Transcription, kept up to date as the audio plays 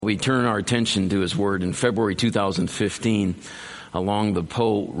We turn our attention to His Word. In February 2015, along the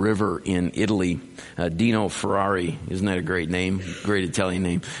Po River in Italy, Dino Ferrari, isn't that a great name? Great Italian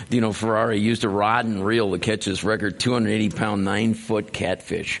name. Dino Ferrari used a rod and reel to catch his record 280-pound, 9-foot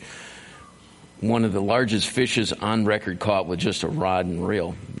catfish. One of the largest fishes on record caught with just a rod and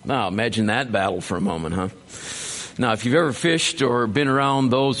reel. Now, imagine that battle for a moment, huh? Now, if you've ever fished or been around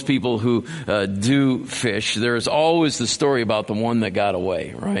those people who do fish, there's always the story about the one that got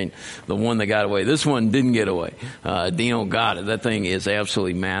away, right? The one that got away. This one didn't get away. Dino got it. That thing is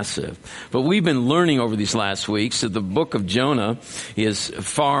absolutely massive. But we've been learning over these last weeks that the book of Jonah is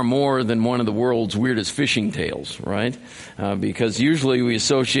far more than one of the world's weirdest fishing tales, right? Because usually we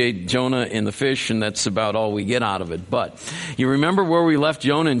associate Jonah and the fish, and that's about all we get out of it. But you remember where we left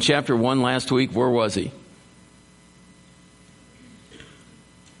Jonah in chapter 1 last week? Where was he?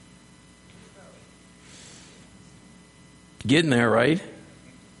 Getting there, right?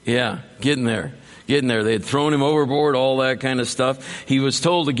 Yeah, getting there. Getting there. They had thrown him overboard, all that kind of stuff. He was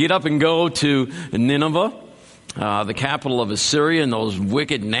told to get up and go to Nineveh, the capital of Assyria, and those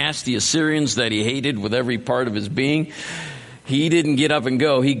wicked, nasty Assyrians that he hated with every part of his being. He didn't get up and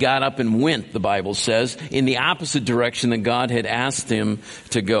go. He got up and went, the Bible says, in the opposite direction that God had asked him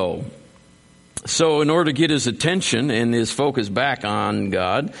to go. So in order to get his attention and his focus back on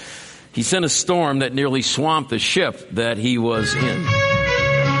God, he sent a storm that nearly swamped the ship that he was in.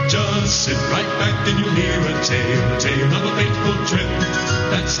 Just sit right back and you'll hear a tale of a fateful trip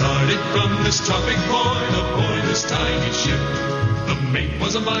that started from this tropic point aboard this tiny ship. The mate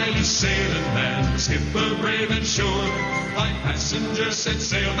was a mighty sailing man, skipper brave and sure. 5 passengers set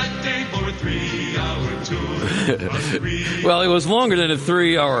sail that day for a 3-hour tour. Well, it was longer than a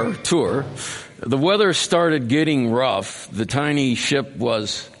 3-hour tour. The weather started getting rough. The tiny ship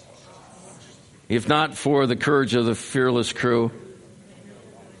was, if not for the courage of the fearless crew.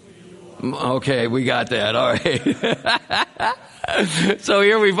 Okay, we got that. All right. So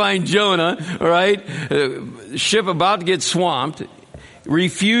here we find Jonah, all right? Ship about to get swamped,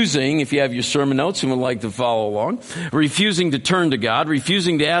 refusing, if you have your sermon notes and would like to follow along, refusing to turn to God,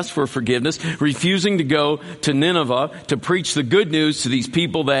 refusing to ask for forgiveness, refusing to go to Nineveh to preach the good news to these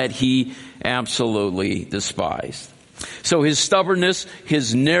people that he absolutely despised. So his stubbornness,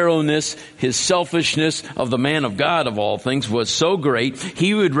 his narrowness, his selfishness of the man of God of all things was so great,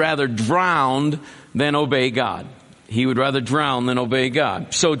 he would rather drown than obey God. He would rather drown than obey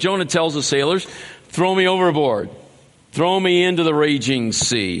God. So Jonah tells the sailors, throw me overboard. Throw me into the raging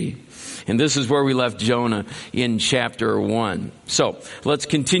sea. And this is where we left Jonah in chapter 1. So let's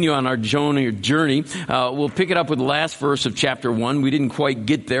continue on our Jonah journey. We'll pick it up with the last verse of chapter 1. We didn't quite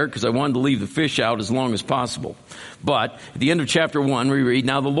get there because I wanted to leave the fish out as long as possible. But at the end of chapter 1, we read,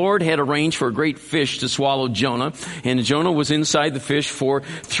 now the Lord had arranged for a great fish to swallow Jonah, and Jonah was inside the fish for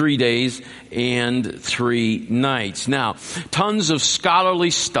 3 days and 3 nights. Now, tons of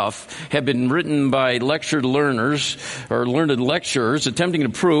scholarly stuff have been written by lectured learners or learned lecturers attempting to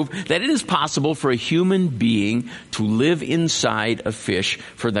prove that it is possible for a human being to live inside a fish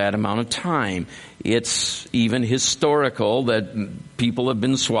for that amount of time. It's even historical that people have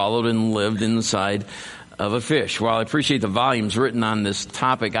been swallowed and lived inside of a fish. While I appreciate the volumes written on this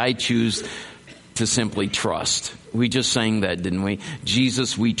topic, I choose to simply trust. We just sang that, didn't we?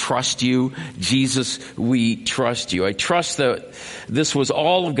 Jesus, we trust you. Jesus, we trust you. I trust that this was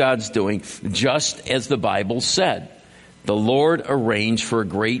all of God's doing, just as the Bible said. The Lord arranged for a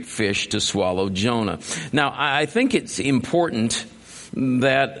great fish to swallow Jonah. Now, I think it's important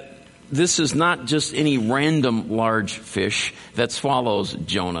that this is not just any random large fish that swallows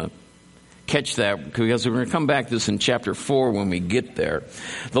Jonah. Catch that, because we're going to come back to this in chapter 4 when we get there.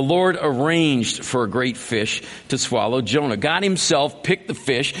 The Lord arranged for a great fish to swallow Jonah. God himself picked the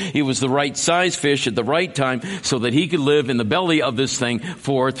fish. It was the right size fish at the right time so that he could live in the belly of this thing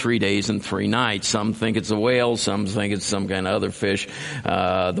for 3 days and 3 nights. Some think it's a whale. Some think it's some kind of other fish.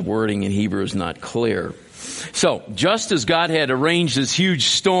 The wording in Hebrew is not clear. So, just as God had arranged this huge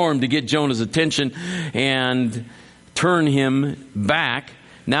storm to get Jonah's attention and turn him back,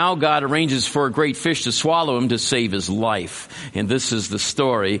 now God arranges for a great fish to swallow him to save his life. And this is the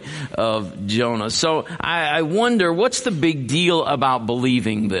story of Jonah. So I wonder, what's the big deal about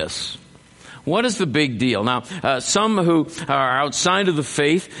believing this? What is the big deal? Now, some who are outside of the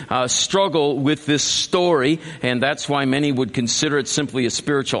faith struggle with this story, and that's why many would consider it simply a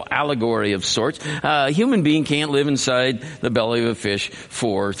spiritual allegory of sorts. A human being can't live inside the belly of a fish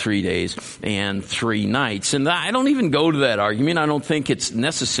for 3 days and 3 nights. And I don't even go to that argument. I don't think it's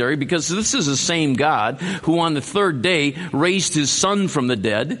necessary, because this is the same God who on the 3rd day raised his Son from the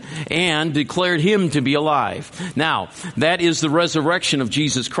dead and declared him to be alive. Now, that is the resurrection of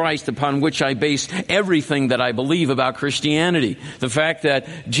Jesus Christ, upon which I base everything that I believe about Christianity. The fact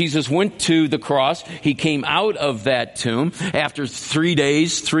that Jesus went to the cross, he came out of that tomb after 3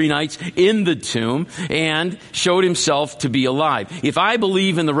 days, 3 nights in the tomb, and showed himself to be alive. If I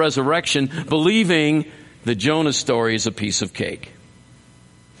believe in the resurrection, believing the Jonah story is a piece of cake.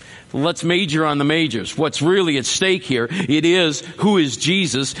 Let's major on the majors. What's really at stake here, it is, who is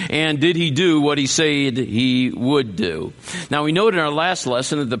Jesus, and did he do what he said he would do? Now, we noted in our last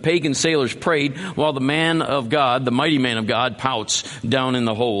lesson that the pagan sailors prayed while the man of God, the mighty man of God, pouts down in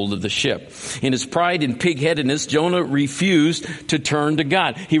the hold of the ship. In his pride and pig-headedness, Jonah refused to turn to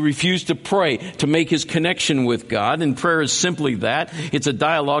God. He refused to pray, to make his connection with God, and prayer is simply that. It's a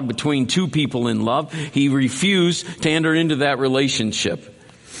dialogue between two people in love. He refused to enter into that relationship.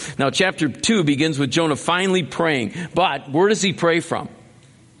 Now, chapter 2 begins with Jonah finally praying. But where does he pray from?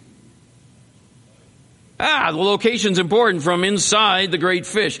 The location's important, from inside the great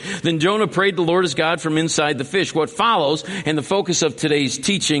fish. Then Jonah prayed the Lord his God from inside the fish. What follows, and the focus of today's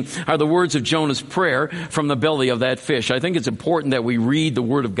teaching, are the words of Jonah's prayer from the belly of that fish. I think it's important that we read the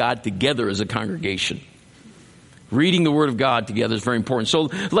Word of God together as a congregation. Reading the Word of God together is very important. So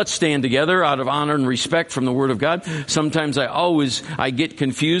let's stand together out of honor and respect from the Word of God. Sometimes I get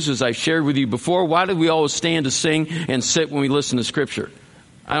confused, as I've shared with you before. Why do we always stand to sing and sit when we listen to Scripture?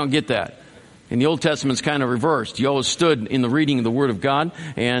 I don't get that. In the Old Testament, it's kind of reversed. You always stood in the reading of the Word of God.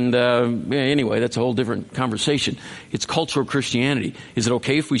 And anyway, that's a whole different conversation. It's cultural Christianity. Is it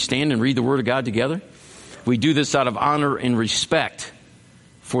okay if we stand and read the Word of God together? We do this out of honor and respect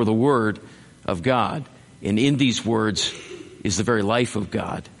for the Word of God. And in these words is the very life of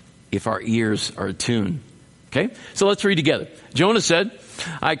God, if our ears are attuned. Okay? So let's read together. Jonah said,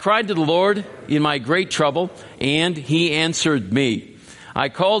 I cried to the Lord in my great trouble, and he answered me. I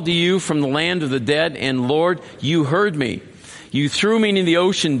called to you from the land of the dead, and Lord, you heard me. You threw me into the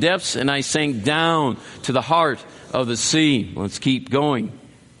ocean depths, and I sank down to the heart of the sea. Let's keep going.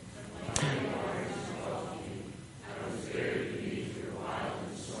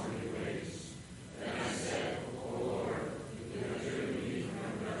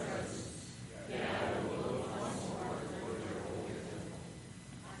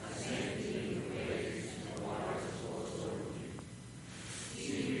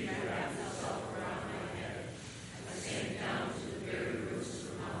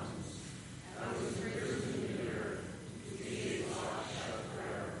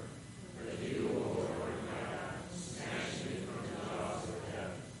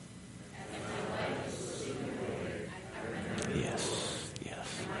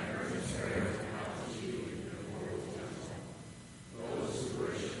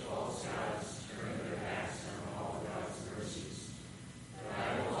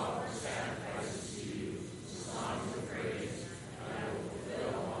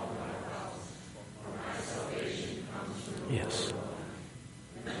 Yes.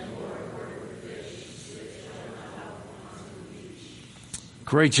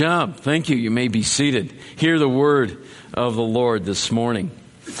 Great job. Thank you. You may be seated. Hear the word of the Lord this morning.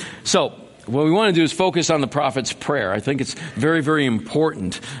 So, what we want to do is focus on the prophet's prayer. I think it's very, very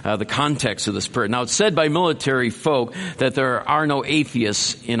important, the context of this prayer. Now, it's said by military folk that there are no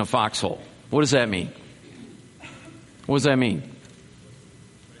atheists in a foxhole. What does that mean? What does that mean?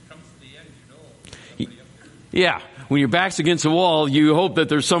 When it comes to the end, you know. Yeah. When your back's against the wall, you hope that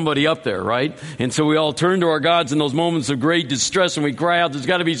there's somebody up there, right? And so we all turn to our gods in those moments of great distress and we cry out, there's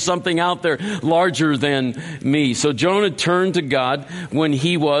got to be something out there larger than me. So Jonah turned to God when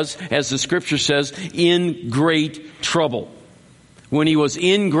he was, as the scripture says, in great trouble. When he was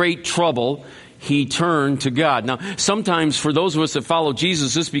in great trouble, he turned to God. Now, sometimes for those of us that follow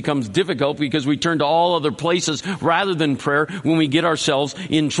Jesus, this becomes difficult because we turn to all other places rather than prayer when we get ourselves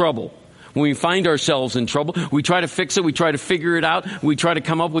in trouble. When we find ourselves in trouble, we try to fix it, we try to figure it out, we try to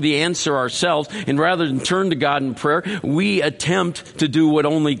come up with the answer ourselves, and rather than turn to God in prayer, we attempt to do what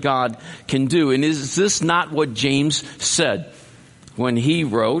only God can do. And is this not what James said when he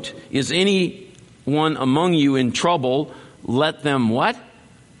wrote, is anyone among you in trouble, let them what?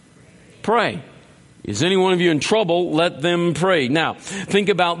 Pray. Is any one of you in trouble, let them pray. Now, think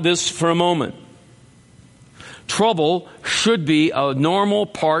about this for a moment. Trouble should be a normal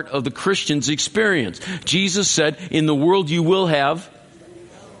part of the Christian's experience. Jesus said, in the world you will have.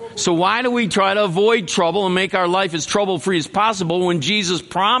 So why do we try to avoid trouble and make our life as trouble-free as possible when Jesus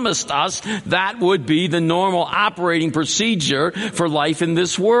promised us that would be the normal operating procedure for life in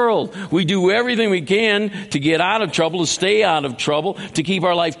this world? We do everything we can to get out of trouble, to stay out of trouble, to keep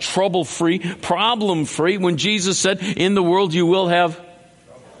our life trouble-free, problem-free, when Jesus said, in the world you will have.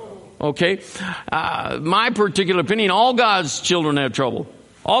 Okay? My particular opinion, all God's children have trouble.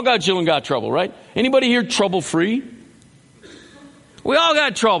 All God's children got trouble, right? Anybody here trouble-free? We all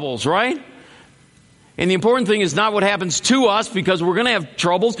got troubles, right? And the important thing is not what happens to us, because we're going to have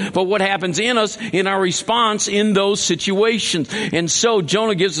troubles, but what happens in us in our response in those situations. And so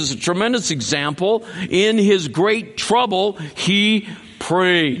Jonah gives us a tremendous example. In his great trouble, he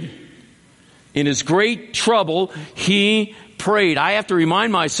prayed. In his great trouble, he prayed. I have to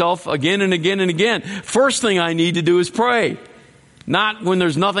remind myself again and again and again. First thing I need to do is pray. Not when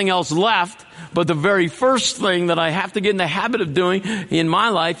there's nothing else left, but the very first thing that I have to get in the habit of doing in my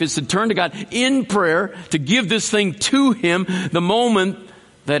life is to turn to God in prayer, to give this thing to Him the moment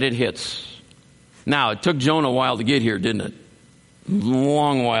that it hits. Now, it took Jonah a while to get here, didn't it? A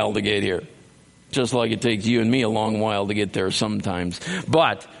long while to get here. Just like it takes you and me a long while to get there sometimes.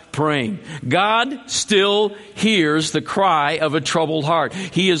 But praying. God still hears the cry of a troubled heart.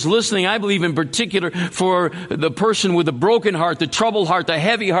 He is listening, I believe, in particular for the person with a broken heart, the troubled heart, the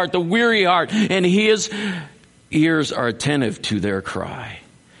heavy heart, the weary heart. And His ears are attentive to their cry.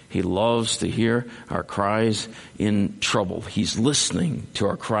 He loves to hear our cries in trouble. He's listening to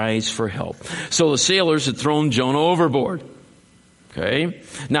our cries for help. So the sailors had thrown Jonah overboard. Okay?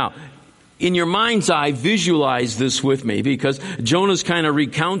 Now, in your mind's eye, visualize this with me, because Jonah's kind of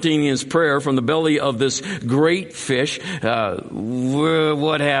recounting his prayer from the belly of this great fish.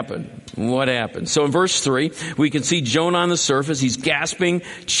 What happened? What happened? So in verse 3, we can see Jonah on the surface. He's gasping,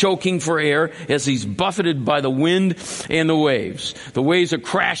 choking for air as he's buffeted by the wind and the waves. The waves are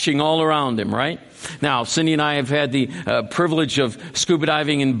crashing all around him, right? Now, Cindy and I have had the privilege of scuba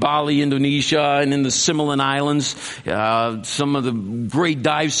diving in Bali, Indonesia, and in the Similan Islands, some of the great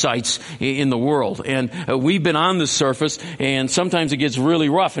dive sites in the world. And we've been on the surface, and sometimes it gets really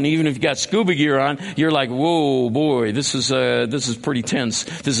rough. And even if you've got scuba gear on, you're like, whoa, boy, this is pretty tense.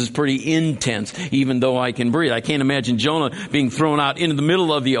 This is pretty intense, even though I can breathe. I can't imagine Jonah being thrown out into the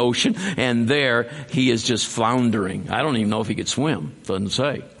middle of the ocean, and there he is just floundering. I don't even know if he could swim. Doesn't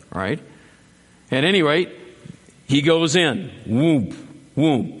say, right? At any rate, he goes in. Whoop,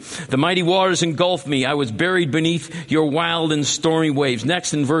 whoop. The mighty waters engulfed me. I was buried beneath your wild and stormy waves.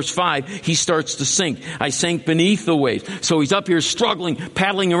 Next, in verse 5, he starts to sink. I sank beneath the waves. So he's up here struggling,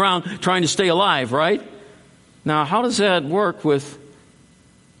 paddling around, trying to stay alive, right? Now, how does that work with,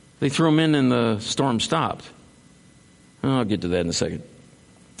 they threw him in and the storm stopped? I'll get to that in a second.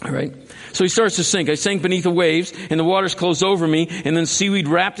 All right. So he starts to sink. I sank beneath the waves, and the waters closed over me, and then seaweed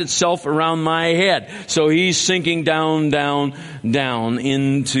wrapped itself around my head. So he's sinking down, down, down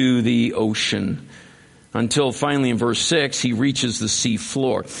into the ocean. Until finally in verse 6, he reaches the sea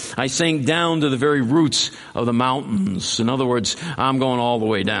floor. I sank down to the very roots of the mountains. In other words, I'm going all the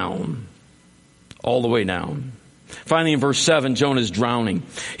way down. All the way down. Finally, in verse 7, Jonah is drowning.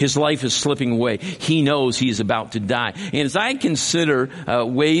 His life is slipping away. He knows he is about to die. And as I consider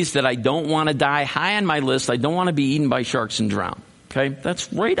ways that I don't want to die, high on my list, I don't want to be eaten by sharks and drown. Okay?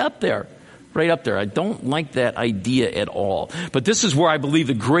 That's right up there. Right up there. I don't like that idea at all. But this is where I believe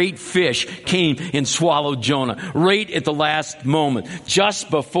the great fish came and swallowed Jonah. Right at the last moment.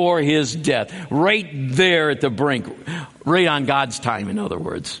 Just before his death. Right there at the brink. Right on God's time, in other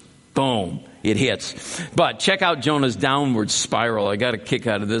words. Boom. It hits. But check out Jonah's downward spiral. I got a kick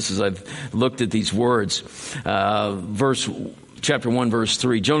out of this as I've looked at these words. Chapter 1, verse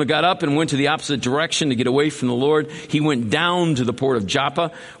 3. Jonah got up and went to the opposite direction to get away from the Lord. He went down to the port of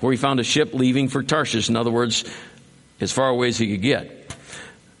Joppa, where he found a ship leaving for Tarshish. In other words, as far away as he could get.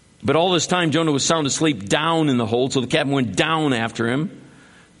 But all this time, Jonah was sound asleep down in the hold, so the captain went down after him.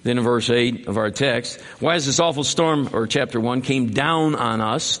 Then in verse 8 of our text, why is this awful storm, or chapter 1, came down on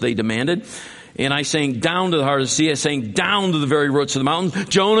us, they demanded. And I sank down to the heart of the sea. I sank down to the very roots of the mountains.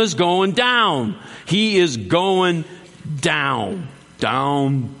 Jonah's going down. He is going down.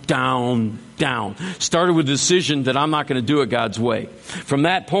 Down, down, down. Started with the decision that I'm not going to do it God's way. From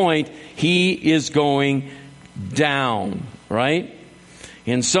that point, he is going down, right?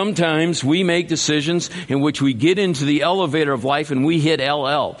 And sometimes we make decisions in which we get into the elevator of life and we hit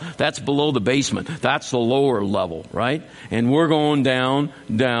LL. That's below the basement. That's the lower level, right? And we're going down,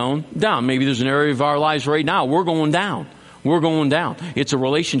 down, down. Maybe there's an area of our lives right now we're going down. We're going down. It's a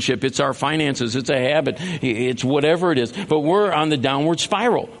relationship. It's our finances. It's a habit. It's whatever it is. But we're on the downward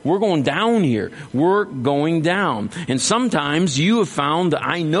spiral. We're going down here. We're going down. And sometimes you have found,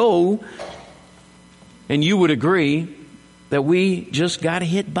 I know, and you would agree, that we just got to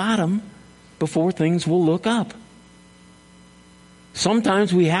hit bottom before things will look up.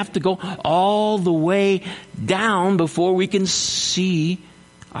 Sometimes we have to go all the way down before we can see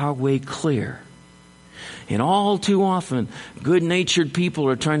our way clear. And all too often, good-natured people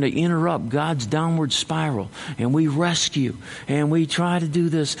are trying to interrupt God's downward spiral. And we rescue. And we try to do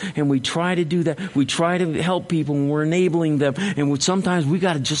this. And we try to do that. We try to help people. And we're enabling them. And sometimes we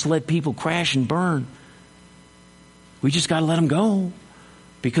got to just let people crash and burn. We just got to let them go.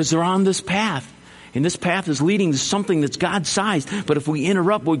 Because they're on this path. And this path is leading to something that's God-sized. But if we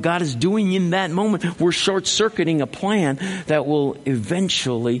interrupt what God is doing in that moment, we're short-circuiting a plan that will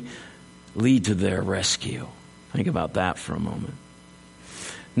eventually lead to their rescue. Think about that for a moment.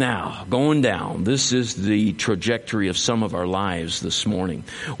 Now, going down, this is the trajectory of some of our lives this morning.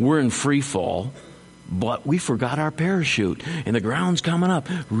 We're in free fall, but we forgot our parachute, and the ground's coming up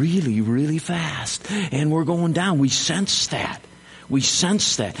really, really fast, and we're going down. We sense that. We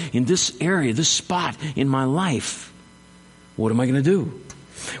sense that in this area, this spot in my life. What am I going to do?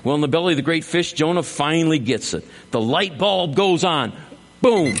 Well, in the belly of the great fish, Jonah finally gets it. The light bulb goes on.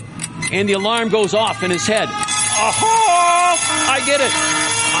 Boom. And the alarm goes off in his head. Aha! I get it.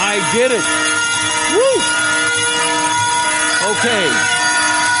 I get it. Woo! Okay.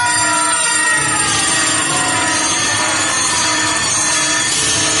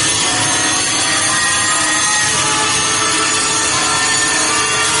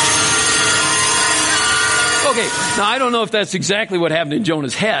 Okay, now I don't know if that's exactly what happened in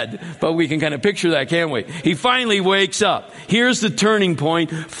Jonah's head, but we can kind of picture that, can't we? He finally wakes up. Here's the turning point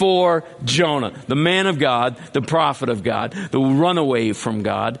for Jonah, the man of God, the prophet of God, the runaway from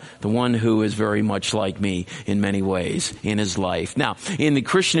God, the one who is very much like me in many ways in his life. Now, in the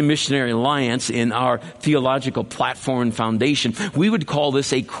Christian and Missionary Alliance, in our theological platform and foundation, we would call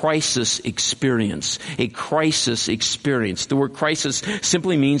this a crisis experience. A crisis experience. The word crisis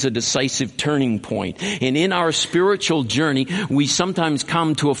simply means a decisive turning point. And in our spiritual journey, we sometimes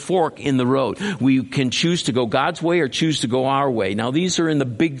come to a fork in the road. We can choose to go God's way or choose to go our way. Now, these are in the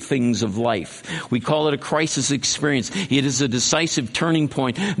big things of life. We call it a crisis experience. It is a decisive turning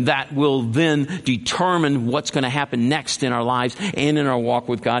point that will then determine what's going to happen next in our lives and in our walk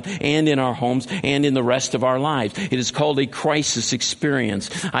with God and in our homes and in the rest of our lives. It is called a crisis experience.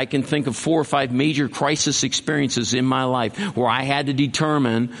 I can think of 4 or 5 major crisis experiences in my life where I had to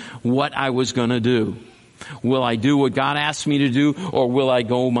determine what I was going to do. Will I do what God asked me to do, or will I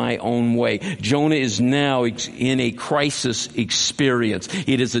go my own way? Jonah is now in a crisis experience.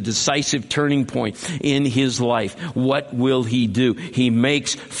 It is a decisive turning point in his life. What will he do? He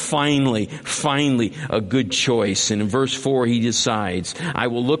makes finally a good choice. And in verse 4, he decides, I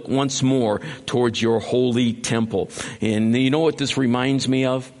will look once more towards your holy temple. And you know what this reminds me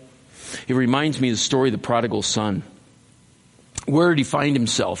of? It reminds me of the story of the prodigal son. Where did he find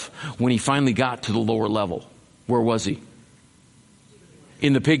himself when he finally got to the lower level? Where was he?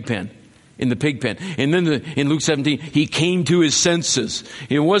 In the pig pen. In the pig pen. And then in Luke 17, he came to his senses.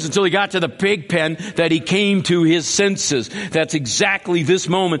 It wasn't until he got to the pig pen that he came to his senses. That's exactly this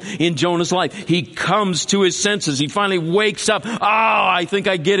moment in Jonah's life. He comes to his senses. He finally wakes up. Oh, I think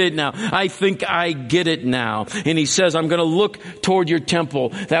I get it now. I think I get it now. And he says, I'm going to look toward your temple.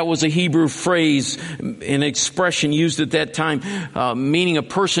 That was a Hebrew phrase, an expression used at that time, meaning a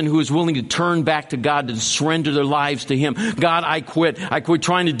person who is willing to turn back to God, to surrender their lives to Him. God, I quit. I quit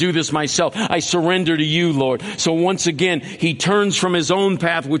trying to do this myself. I surrender to you, Lord. So once again, he turns from his own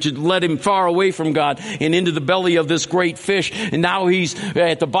path, which had led him far away from God, and into the belly of this great fish. And now he's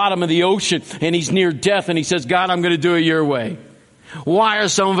at the bottom of the ocean, and he's near death, and he says, God, I'm going to do it your way. Why are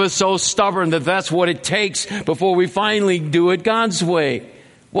some of us so stubborn that that's what it takes before we finally do it God's way?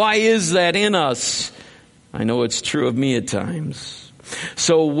 Why is that in us? I know it's true of me at times.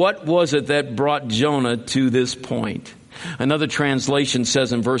 So what was it that brought Jonah to this point? Another translation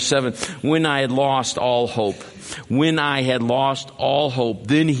says in verse 7, when I had lost all hope,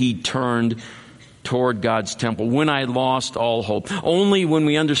 then he turned toward God's temple. When I had lost all hope. Only when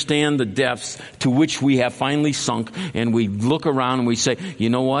we understand the depths to which we have finally sunk and we look around and we say, you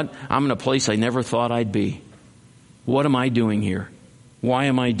know what? I'm in a place I never thought I'd be. What am I doing here? Why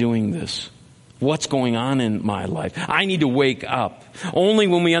am I doing this? What's going on in my life? I need to wake up. Only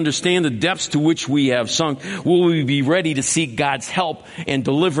when we understand the depths to which we have sunk will we be ready to seek God's help and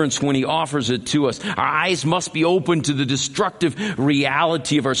deliverance when He offers it to us. Our eyes must be open to the destructive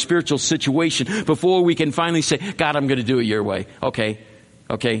reality of our spiritual situation before we can finally say, God, I'm going to do it your way. Okay,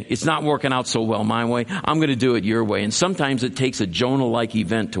 it's not working out so well my way. I'm going to do it your way. And sometimes it takes a Jonah-like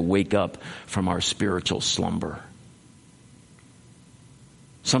event to wake up from our spiritual slumber.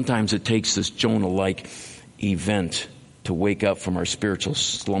 Sometimes it takes this Jonah-like event to wake up from our spiritual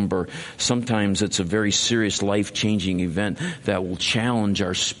slumber. Sometimes it's a very serious life-changing event that will challenge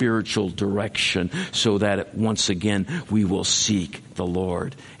our spiritual direction so that once again we will seek the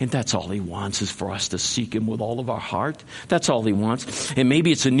Lord. And that's all He wants, is for us to seek Him with all of our heart. That's all He wants. And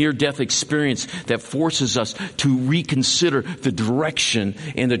maybe it's a near-death experience that forces us to reconsider the direction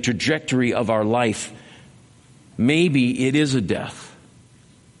and the trajectory of our life. Maybe it is a death.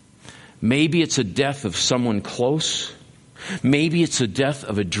 Maybe it's a death of someone close. Maybe it's a death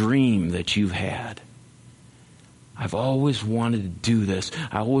of a dream that you've had. I've always wanted to do this.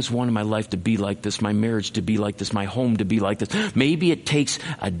 I always wanted my life to be like this, my marriage to be like this, my home to be like this. Maybe it takes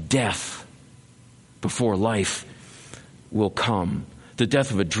a death before life will come. The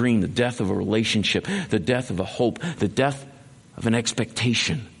death of a dream, the death of a relationship, the death of a hope, the death of an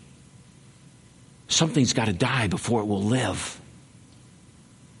expectation. Something's got to die before it will live.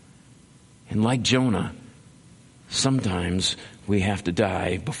 And like Jonah, sometimes we have to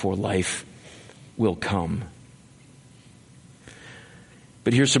die before life will come.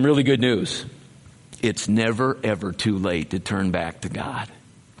 But here's some really good news. It's never, ever too late to turn back to God.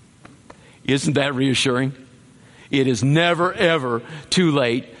 Isn't that reassuring? It is never, ever too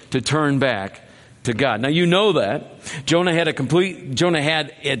late to turn back to God. Now you know that. Jonah had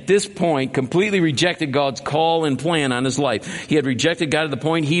at this point completely rejected God's call and plan on his life. He had rejected God to the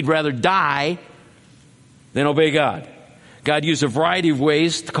point he'd rather die than obey God. God used a variety of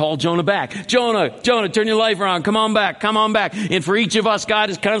ways to call Jonah back. Jonah, turn your life around. Come on back. And for each of us,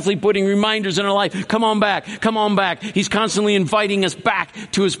 God is constantly putting reminders in our life. Come on back. He's constantly inviting us back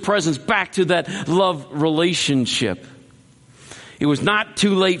to His presence, back to that love relationship. It was not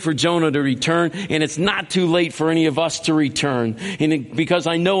too late for Jonah to return, and it's not too late for any of us to return. Because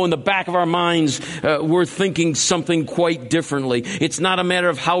I know in the back of our minds, we're thinking something quite differently. It's not a matter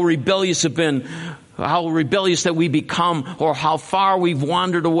of how rebellious that we become, or how far we've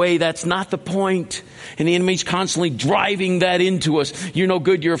wandered away. That's not the point. And the enemy's constantly driving that into us. You're no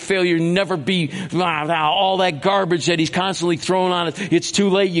good, you're a failure, never be, all that garbage that he's constantly throwing on us. It's too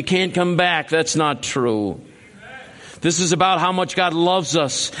late, you can't come back. That's not true. This is about how much God loves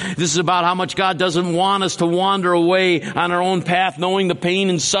us. This is about how much God doesn't want us to wander away on our own path, knowing the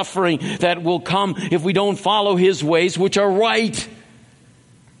pain and suffering that will come if we don't follow His ways, which are right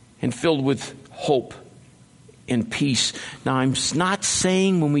and filled with hope and peace. Now, I'm not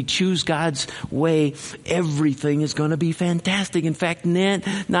saying when we choose God's way, everything is going to be fantastic. In fact,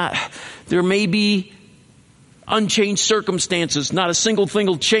 there may be unchanged circumstances. Not a single thing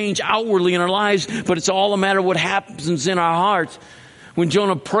will change outwardly in our lives, but it's all a matter of what happens in our heart. When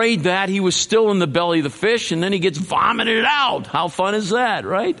Jonah prayed that, he was still in the belly of the fish, and then he gets vomited out. How fun is that,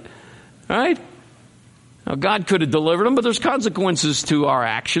 right? Right? Now, God could have delivered him, but there's consequences to our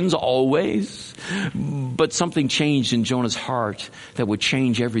actions always. But something changed in Jonah's heart that would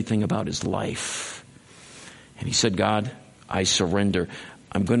change everything about his life. And he said, God, I surrender.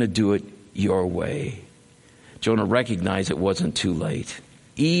 I'm going to do it your way. Jonah recognized it wasn't too late.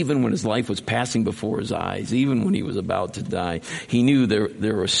 Even when his life was passing before his eyes, even when he was about to die, he knew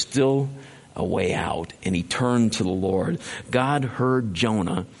there was still a way out, and he turned to the Lord. God heard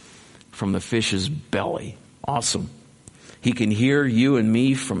Jonah from the fish's belly. Awesome. He can hear you and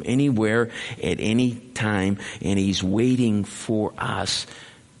me from anywhere at any time, and He's waiting for us.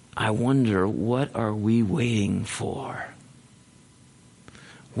 I wonder, what are we waiting for?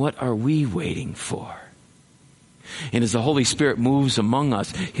 What are we waiting for? And as the Holy Spirit moves among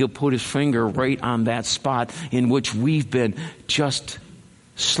us, He'll put His finger right on that spot in which we've been just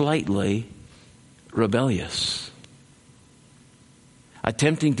slightly rebellious,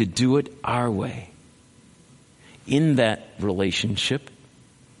 attempting to do it our way. In that relationship,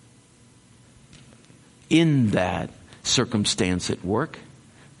 in that circumstance at work,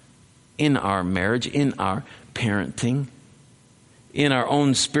 in our marriage, in our parenting, in our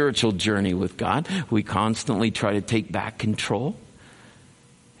own spiritual journey with God, we constantly try to take back control.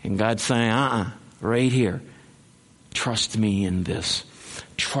 And God's saying, right here, trust me in this.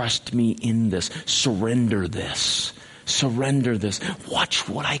 Trust me in this. Surrender this. Surrender this. Watch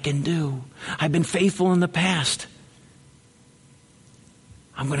what I can do. I've been faithful in the past.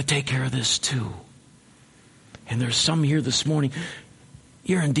 I'm going to take care of this too. And there's some here this morning,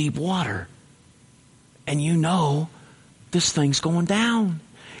 you're in deep water. And you know this thing's going down.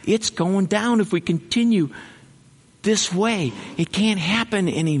 It's going down if we continue this way. It can't happen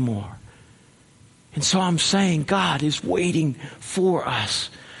anymore. And so I'm saying God is waiting for us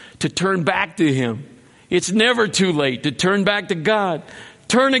to turn back to Him. It's never too late to turn back to God.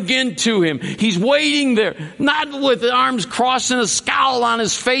 Turn again to Him. He's waiting there, not with arms crossed and a scowl on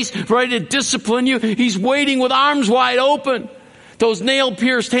His face, ready to discipline you. He's waiting with arms wide open. Those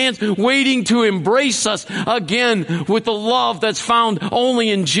nail-pierced hands waiting to embrace us again with the love that's found only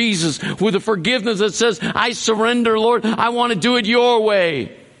in Jesus, with the forgiveness that says, I surrender, Lord. I want to do it your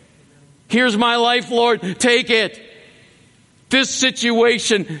way. Here's my life, Lord. Take it. This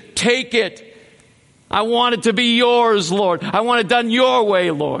situation, take it. I want it to be yours, Lord. I want it done your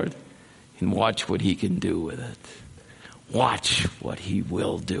way, Lord. And watch what He can do with it. Watch what He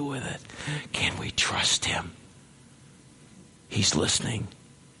will do with it. Can we trust Him? He's listening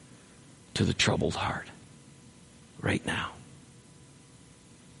to the troubled heart right now.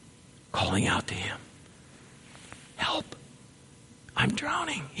 Calling out to Him. Help. I'm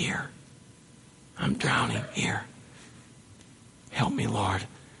drowning here. I'm drowning here. Help me, Lord.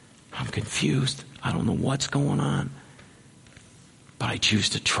 I'm confused. I don't know what's going on. But I choose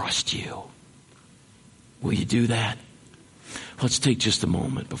to trust You. Will you do that? Let's take just a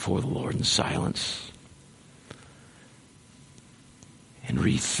moment before the Lord in silence and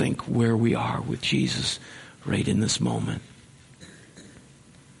rethink where we are with Jesus right in this moment.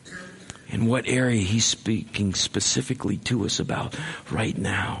 In what area He's speaking specifically to us about right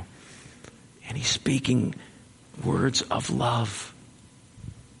now. And He's speaking words of love.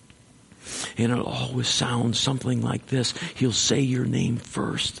 And it'll always sound something like this. He'll say your name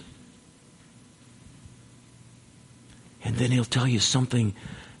first. And then He'll tell you something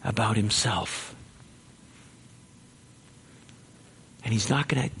about Himself. And He's not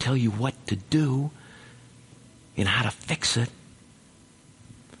going to tell you what to do and how to fix it.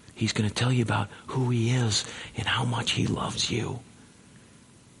 He's going to tell you about who He is and how much He loves you.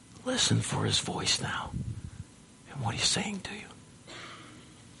 Listen for His voice now and what He's saying to you.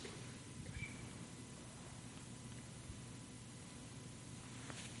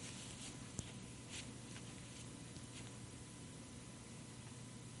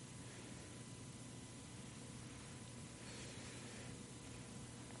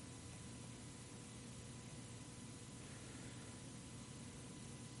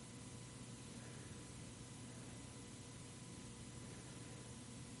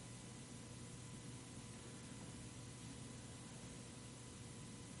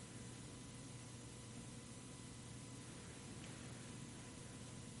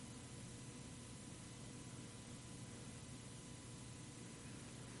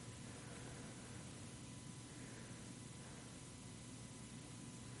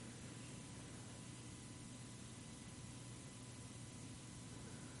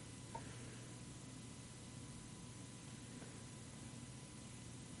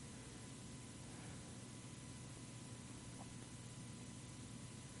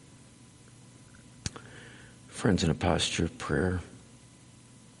 Friends, in a posture of prayer,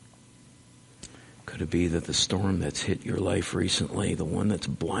 could it be that the storm that's hit your life recently, the one that's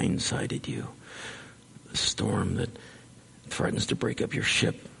blindsided you, the storm that threatens to break up your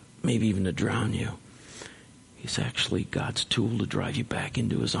ship, maybe even to drown you, is actually God's tool to drive you back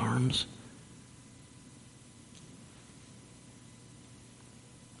into His arms?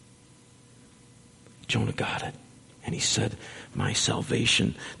 Jonah got it. And he said, my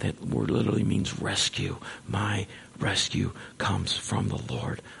salvation, that word literally means rescue. My rescue comes from the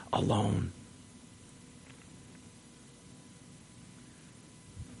Lord alone.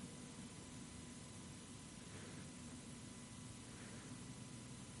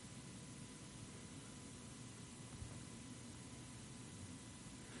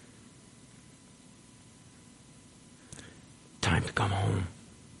 Time to come home.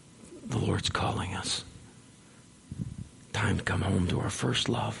 The Lord's calling us. Time to come home to our first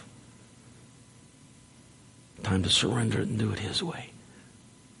love. Time to surrender it and do it His way.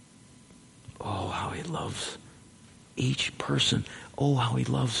 Oh, how He loves each person. Oh, how He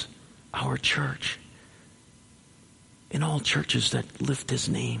loves our church. And all churches that lift His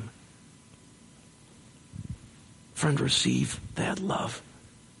name. Friend, receive that love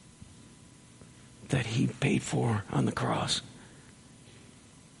that He paid for on the cross.